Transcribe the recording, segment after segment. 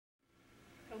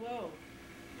Hello.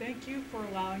 Thank you for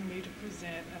allowing me to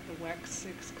present at the WEC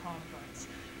 6 conference.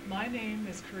 My name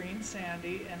is Corrinne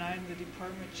Sande, and I am the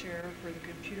Department Chair for the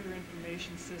Computer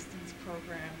Information Systems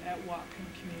program at Whatcom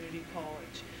Community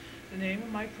College. The name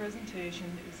of my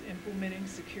presentation is Implementing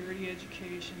Security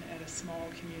Education at a Small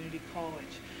Community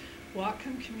College.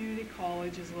 Whatcom Community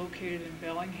College is located in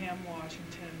Bellingham,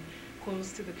 Washington,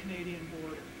 close to the Canadian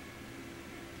border.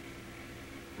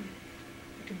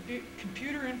 The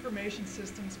Computer Information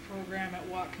Systems program at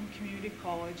Whatcom Community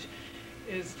College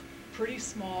is pretty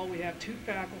small. We have 2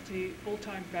 faculty,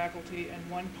 full-time faculty,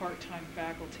 and 1 part-time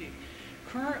faculty.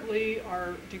 Currently,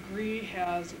 our degree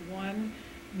has 1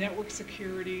 network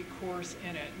security course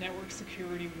in it, Network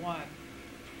Security 1.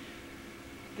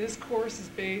 This course is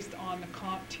based on the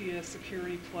CompTIA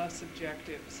Security Plus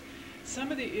objectives.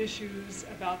 Some of the issues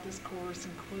about this course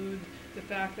include the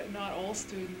fact that not all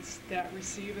students that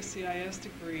receive a CIS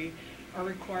degree are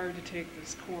required to take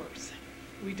this course.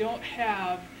 We don't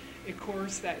have a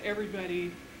course that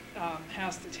everybody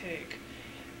has to take.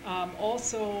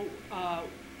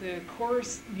 The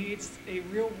course needs a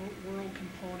real-world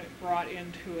component brought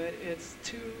into it. It's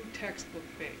too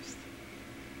textbook-based.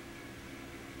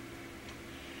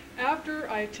 After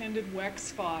I attended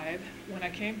WEC 5, when I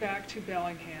came back to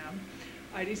Bellingham,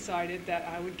 I decided that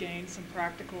I would gain some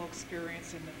practical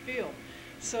experience in the field.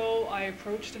 So I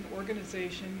approached an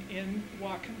organization in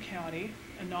Whatcom County,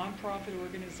 a nonprofit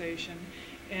organization,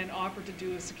 and offered to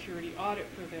do a security audit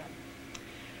for them.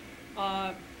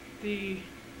 The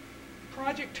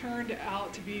project turned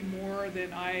out to be more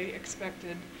than I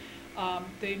expected.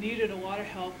 They needed a lot of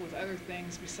help with other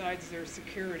things besides their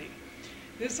security.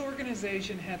 This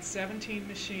organization had 17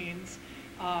 machines,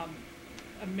 a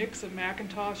mix of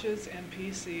Macintoshes and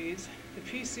PCs. The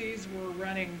PCs were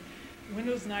running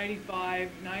Windows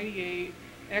 95, 98,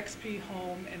 XP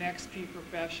Home, and XP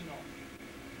Professional.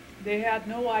 They had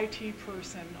no IT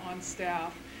person on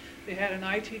staff. They had an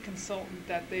IT consultant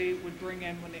that they would bring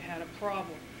in when they had a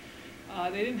problem.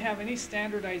 They didn't have any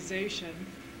standardization.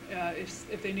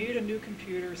 If they needed a new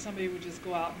computer, somebody would just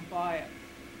go out and buy it.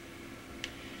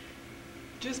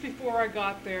 Just before I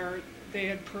got there, they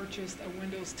had purchased a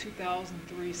Windows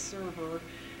 2003 server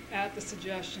at the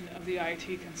suggestion of the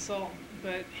IT consultant,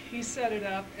 but he set it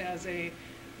up as a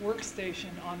workstation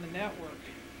on the network.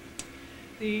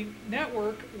 The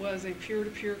network was a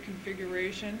peer-to-peer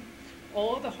configuration.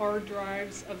 All of the hard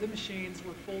drives of the machines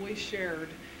were fully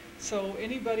shared, so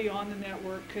anybody on the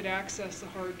network could access the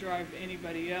hard drive to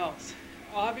anybody else.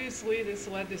 Obviously, this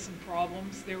led to some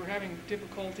problems. They were having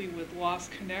difficulty with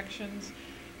lost connections,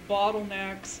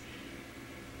 bottlenecks,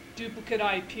 duplicate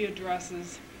IP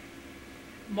addresses,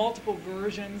 multiple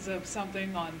versions of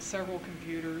something on several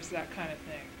computers, that kind of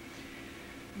thing.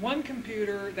 One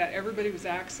computer that everybody was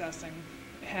accessing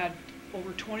had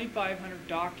over 2,500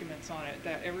 documents on it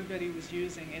that everybody was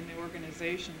using in the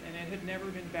organization, and it had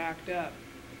never been backed up.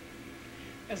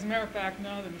 As a matter of fact,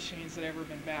 none of the machines had ever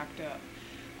been backed up.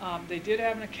 They did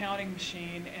have an accounting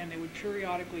machine, and they would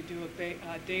periodically do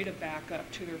a data backup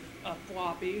to their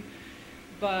floppy,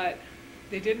 but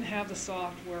they didn't have the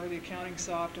software, the accounting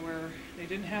software. They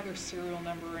didn't have their serial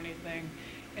number or anything,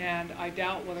 and I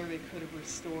doubt whether they could have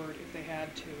restored if they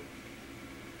had to.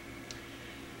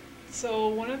 So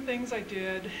one of the things I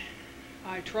did,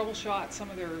 I troubleshot some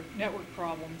of their network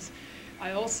problems.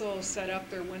 I also set up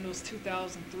their Windows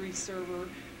 2003 server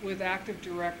with Active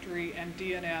Directory and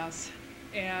DNS,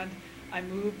 and I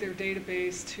moved their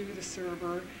database to the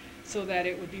server so that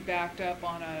it would be backed up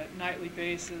on a nightly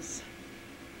basis.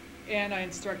 And I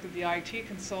instructed the IT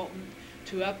consultant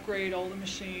to upgrade all the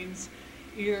machines,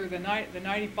 either the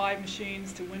 95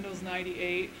 machines to Windows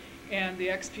 98 and the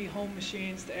XP Home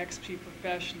machines to XP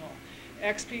Professional.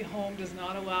 XP Home does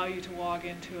not allow you to log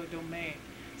into a domain,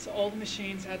 so all the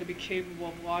machines had to be capable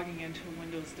of logging into a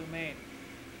Windows domain.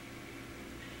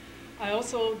 I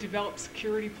also developed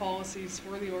security policies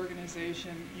for the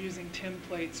organization using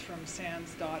templates from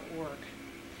sans.org.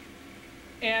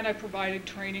 And I provided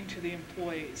training to the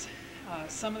employees.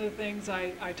 Some of the things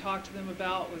I talked to them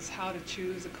about was how to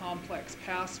choose a complex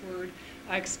password.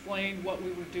 I explained what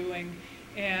we were doing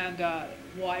and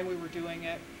why we were doing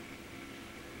it.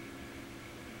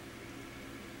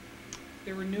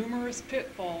 There were numerous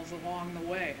pitfalls along the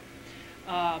way.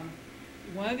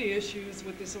 One of the issues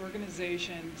with this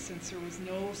organization, since there was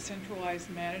no centralized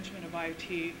management of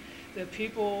IT, that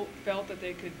people felt that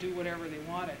they could do whatever they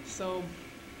wanted. So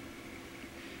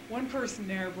one person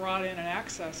there brought in an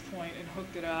access point and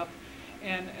hooked it up,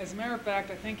 and as a matter of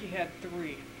fact, I think he had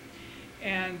 3.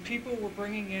 And people were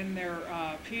bringing in their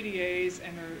PDAs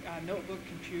and their notebook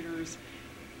computers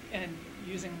and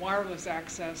using wireless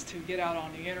access to get out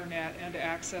on the internet and to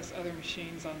access other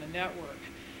machines on the network.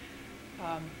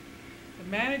 The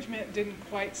management didn't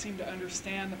quite seem to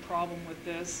understand the problem with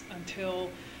this until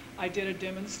I did a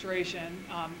demonstration.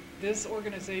 This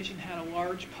organization had a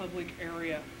large public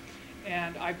area,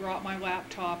 and I brought my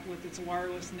laptop with its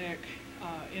wireless NIC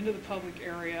into the public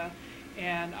area,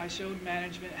 and I showed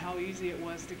management how easy it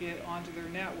was to get onto their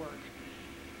network.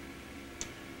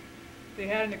 They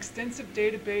had an extensive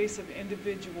database of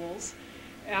individuals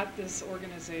at this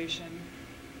organization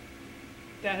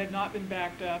that had not been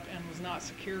backed up and was not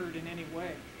secured in any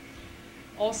way.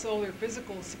 Also, their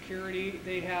physical security,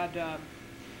 they had,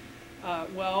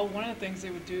 well, one of the things they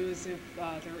would do is if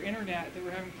their internet, they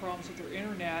were having problems with their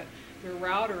internet, their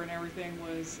router and everything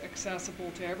was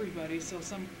accessible to everybody, so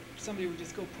somebody would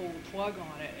just go pull the plug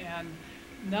on it, and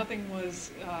nothing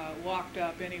was locked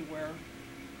up anywhere.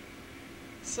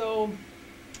 So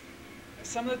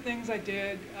some of the things I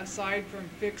did, aside from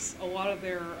fix a lot of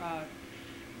their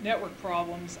network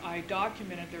problems, I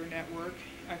documented their network.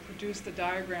 I produced a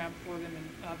diagram for them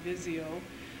in Visio.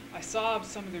 I solved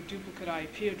some of their duplicate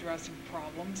IP addressing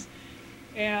problems,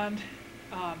 and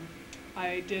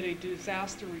I did a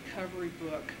disaster recovery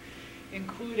book,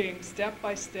 including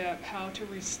step-by-step how to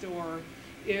restore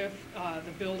if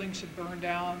the building should burn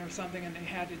down or something and they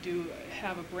had to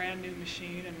have a brand new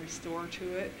machine and restore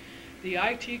to it. The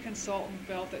IT consultant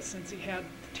felt that since he had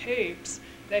the tapes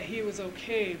that he was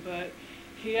okay, but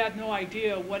he had no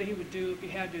idea what he would do if he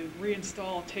had to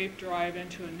reinstall a tape drive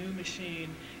into a new machine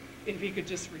if he could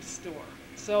just restore.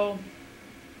 So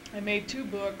I made 2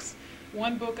 books.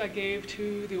 One book I gave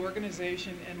to the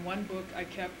organization and one book I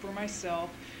kept for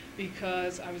myself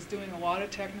because I was doing a lot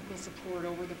of technical support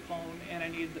over the phone and I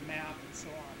needed the map and so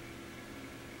on.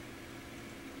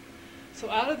 So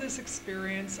out of this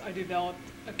experience, I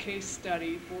developed a case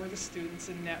study for the students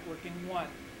in Networking 1.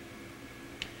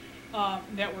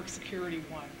 Network Security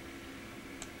 1.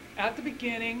 At the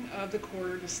beginning of the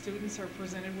quarter, the students are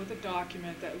presented with a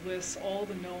document that lists all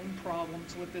the known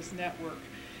problems with this network,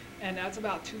 and that's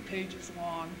about 2 pages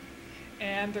long,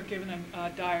 and they're given a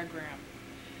diagram.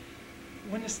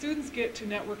 When the students get to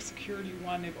Network Security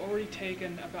 1, they've already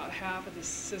taken about half of the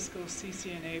Cisco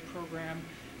CCNA program,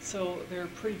 so they're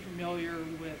pretty familiar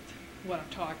with what I'm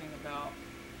talking about.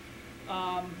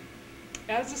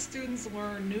 As the students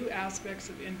learn new aspects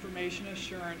of information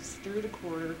assurance through the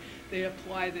quarter, they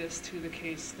apply this to the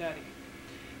case study.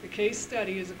 The case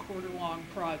study is a quarter-long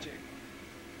project.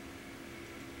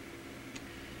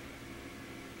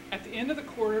 At the end of the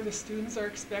quarter, the students are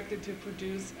expected to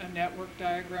produce a network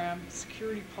diagram,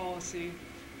 security policy,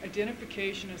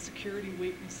 identification of security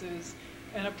weaknesses,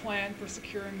 and a plan for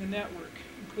securing the network,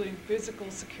 including physical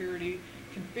security,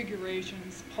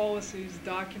 configurations, policies,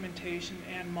 documentation,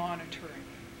 and monitoring.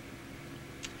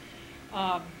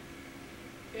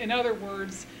 In other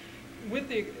words, with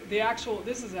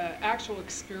this is an actual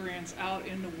experience out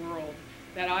in the world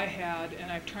that I had,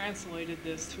 and I've translated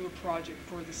this to a project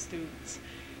for the students.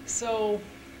 So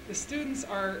the students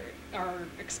are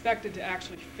expected to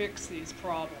actually fix these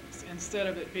problems instead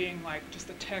of it being like just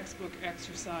a textbook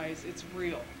exercise. It's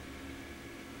real.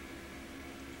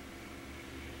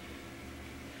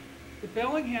 The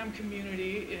Bellingham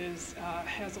community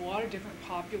has a lot of different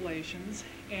populations,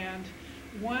 and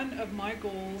one of my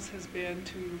goals has been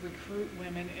to recruit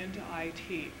women into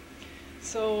IT.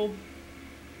 So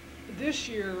this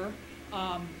year,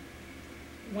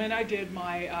 when I did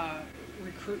my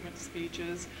recruitment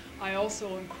speeches, I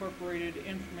also incorporated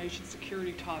information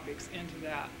security topics into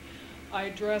that. I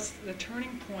addressed the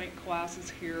Turning Point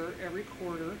classes here every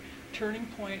quarter. Turning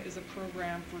Point is a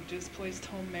program for displaced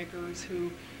homemakers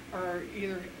who are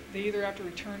either have to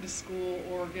return to school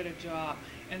or get a job.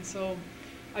 And so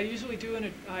I usually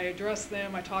I address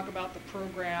them, I talk about the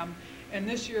program, and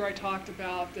this year I talked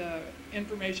about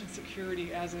information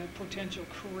security as a potential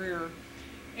career.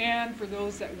 And for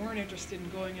those that weren't interested in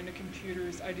going into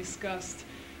computers, I discussed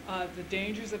the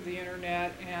dangers of the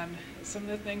internet and some of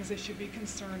the things they should be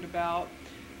concerned about.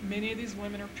 Many of these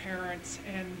women are parents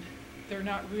and they're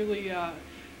not really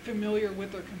familiar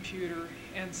with their computer,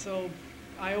 and so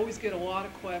I always get a lot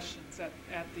of questions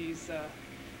at these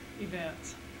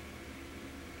events.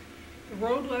 The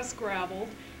Road Less Graveled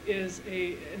is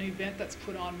an event that's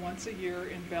put on once a year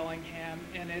in Bellingham,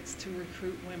 and it's to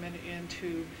recruit women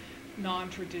into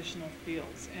non-traditional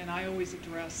fields, and I always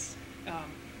address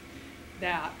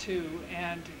that too,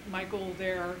 and my goal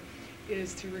there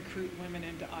is to recruit women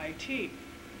into IT.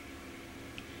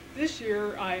 This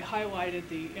year I highlighted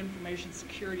the information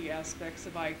security aspects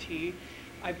of IT.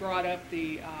 I brought up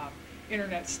the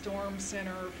Internet Storm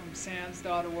Center from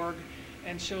SANS.org,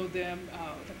 and showed them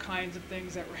the kinds of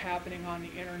things that were happening on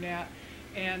the internet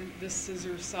and the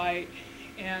scissor site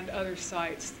and other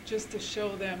sites, just to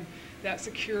show them that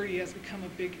security has become a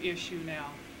big issue now.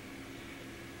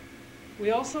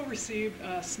 We also received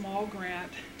a small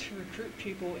grant to recruit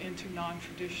people into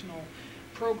non-traditional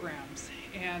programs,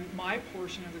 and my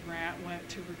portion of the grant went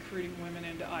to recruiting women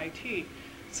into IT.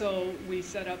 So we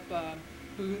set up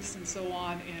booths and so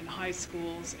on in high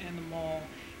schools and the mall,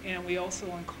 and we also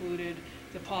included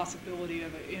the possibility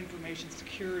of an information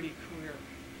security career.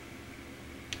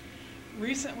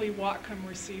 Recently, Whatcom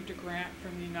received a grant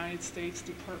from the United States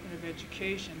Department of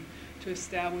Education to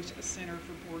establish a Center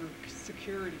for Border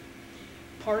Security.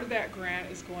 Part of that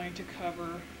grant is going to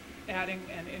cover adding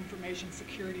an information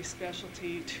security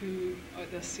specialty to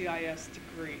the CIS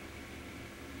degree.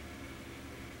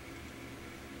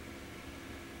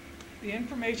 The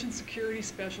information security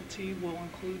specialty will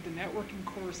include the networking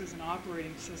courses and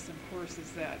operating system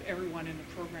courses that everyone in the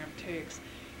program takes,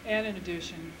 and in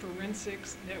addition,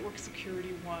 Forensics, Network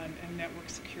Security 1, and Network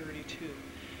Security 2.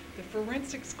 The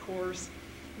Forensics course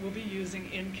will be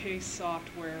using in-case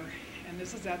software, and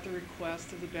this is at the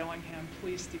request of the Bellingham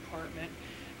Police Department.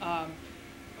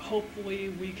 Hopefully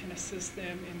we can assist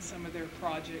them in some of their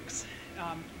projects.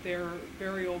 They're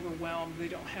very overwhelmed. They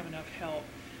don't have enough help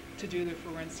to do the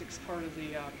forensics part of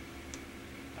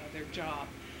their job.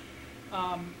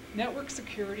 Network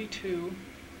Security 2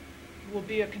 will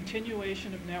be a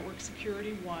continuation of Network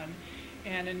Security 1,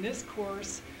 and in this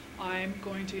course I'm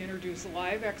going to introduce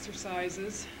live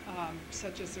exercises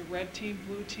such as the red team,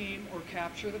 blue team, or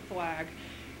capture the flag.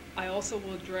 I also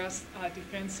will address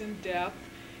defense in depth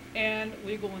and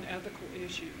legal and ethical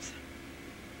issues.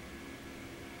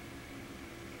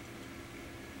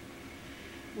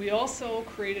 We also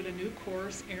created a new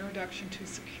course, Introduction to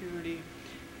Security,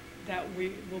 that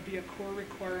will be a core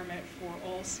requirement for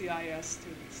all CIS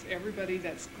students. Everybody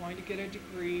that's going to get a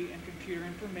degree in computer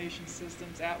information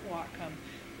systems at Whatcom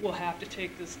will have to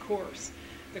take this course.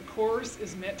 The course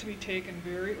is meant to be taken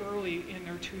very early in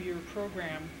their 2-year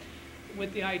program,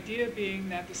 with the idea being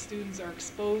that the students are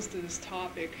exposed to this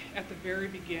topic at the very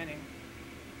beginning.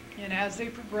 And as they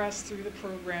progress through the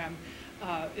program,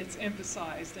 it's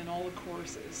emphasized in all the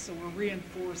courses, so we're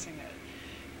reinforcing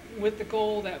it, with the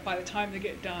goal that by the time they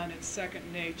get done, it's second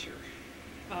nature.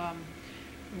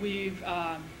 We've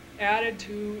added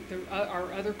to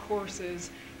our other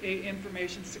courses a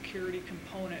information security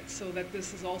component, so that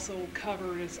this is also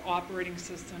covered as operating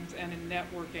systems and in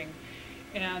networking,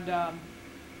 and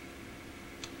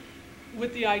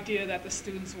with the idea that the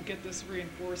students will get this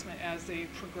reinforcement as they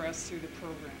progress through the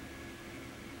program.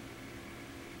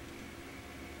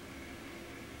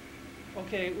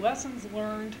 Okay, lessons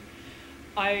learned.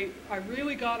 I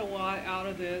really got a lot out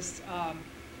of this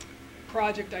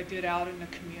project I did out in the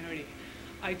community.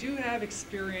 I do have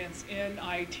experience in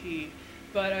IT,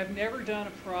 but I've never done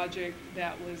a project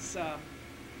that was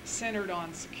centered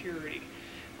on security.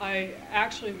 I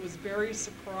actually was very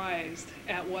surprised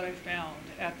at what I found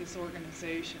at this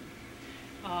organization.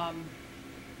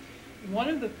 One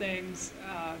of the things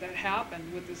that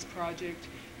happened with this project,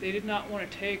 they did not want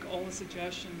to take all the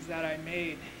suggestions that I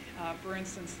made. For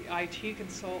instance, the IT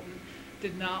consultant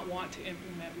did not want to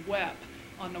implement WEP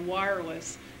on the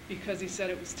wireless because he said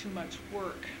it was too much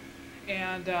work.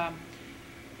 And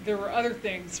there were other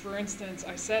things. For instance,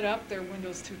 I set up their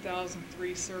Windows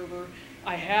 2003 server.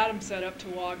 I had them set up to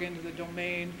log into the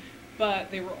domain,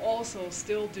 but they were also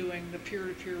still doing the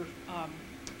peer-to-peer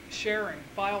sharing,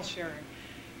 file sharing.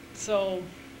 So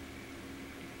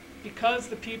because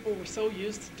the people were so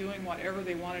used to doing whatever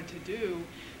they wanted to do,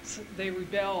 so they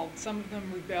rebelled. Some of them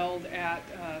rebelled at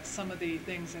some of the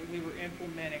things that we were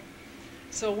implementing.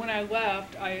 So when I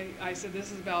left, I said,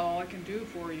 this is about all I can do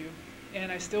for you. And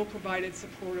I still provided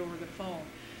support over the phone.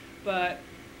 But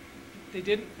they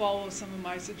didn't follow some of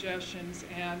my suggestions,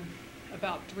 and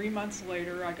about 3 months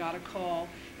later I got a call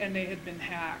and they had been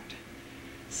hacked.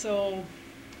 So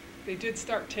they did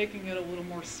start taking it a little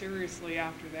more seriously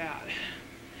after that.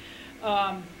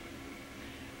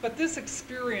 But this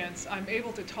experience, I'm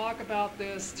able to talk about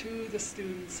this to the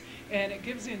students, and it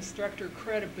gives the instructor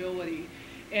credibility,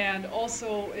 and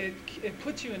also it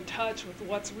puts you in touch with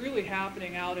what's really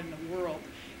happening out in the world.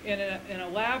 In a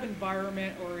lab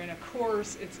environment or in a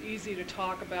course, it's easy to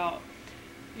talk about,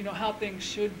 you know, how things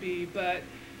should be, but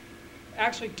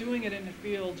actually doing it in the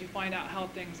field, you find out how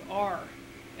things are.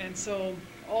 And so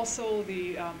also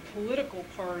the political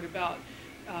part about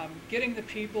getting the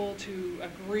people to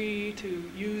agree to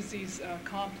use these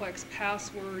complex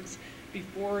passwords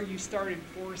before you start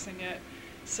enforcing it.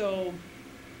 So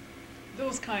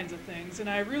those kinds of things. And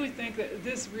I really think that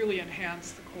this really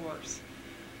enhanced the course.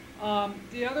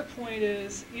 The other point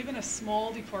is, even a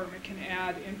small department can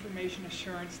add information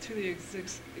assurance to the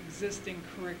existing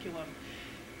curriculum.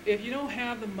 If you don't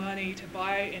have the money to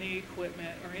buy any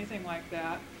equipment or anything like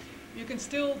that, you can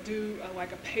still do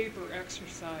like a paper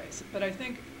exercise. But I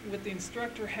think with the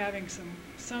instructor having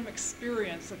some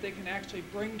experience that they can actually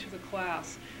bring to the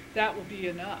class, that will be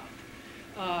enough.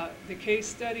 The case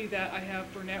study that I have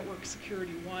for Network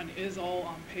Security 1 is all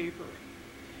on paper.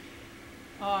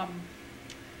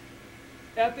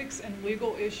 Ethics and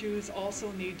legal issues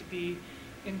also need to be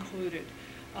included.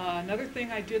 Another thing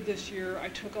I did this year, I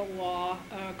took a law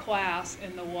class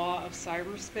in the law of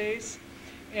cyberspace,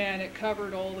 and it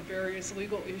covered all the various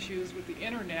legal issues with the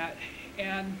internet.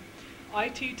 And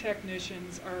IT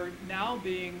technicians are now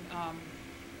being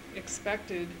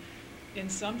expected in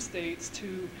some states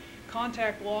to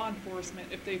contact law enforcement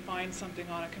if they find something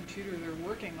on a computer they're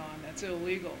working on that's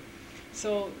illegal.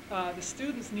 So the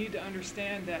students need to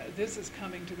understand that this is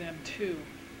coming to them too.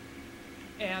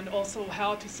 And also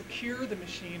how to secure the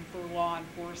machine for law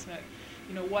enforcement.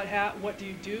 You know, what do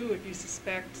you do if you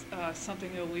suspect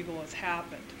something illegal has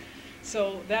happened?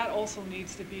 So that also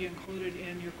needs to be included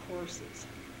in your courses.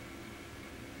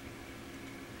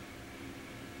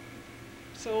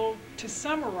 So to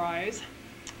summarize,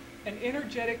 an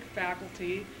energetic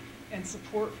faculty and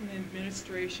support from the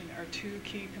administration are two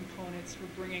key components for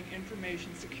bringing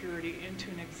information security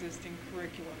into an existing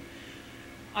curriculum.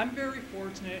 I'm very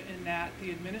fortunate in that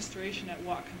the administration at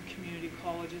Whatcom Community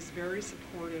College is very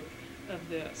supportive of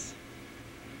this.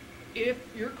 If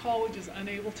your college is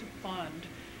unable to fund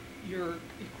your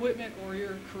equipment or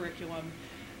your curriculum,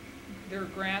 their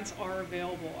grants are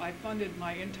available. I funded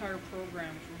my entire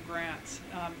program from grants.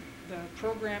 The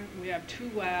program, we have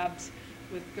 2 labs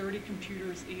with 30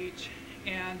 computers each,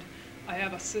 and I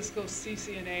have a Cisco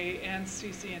CCNA and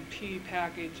CCNP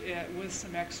package with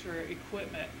some extra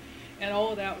equipment. And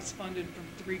all of that was funded from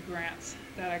 3 grants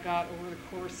that I got over the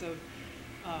course of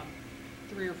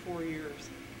 3 or 4 years.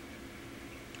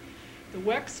 The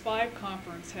WEX 5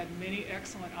 conference had many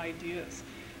excellent ideas,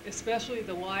 especially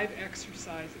the live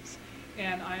exercises,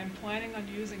 and I am planning on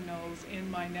using those in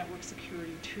my Network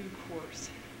Security 2 course.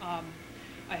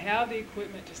 I have the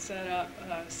equipment to set up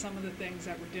some of the things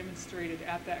that were demonstrated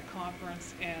at that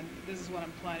conference, and this is what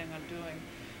I'm planning on doing.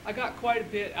 I got quite a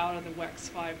bit out of the WEX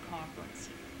 5 conference.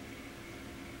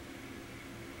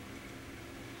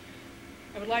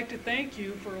 I would like to thank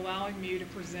you for allowing me to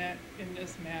present in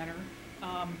this manner.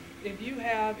 If you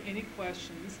have any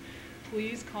questions,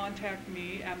 please contact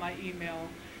me at my email,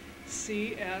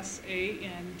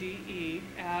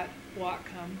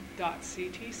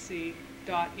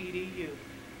 csande@whatcom.ctc.edu.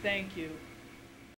 Thank you.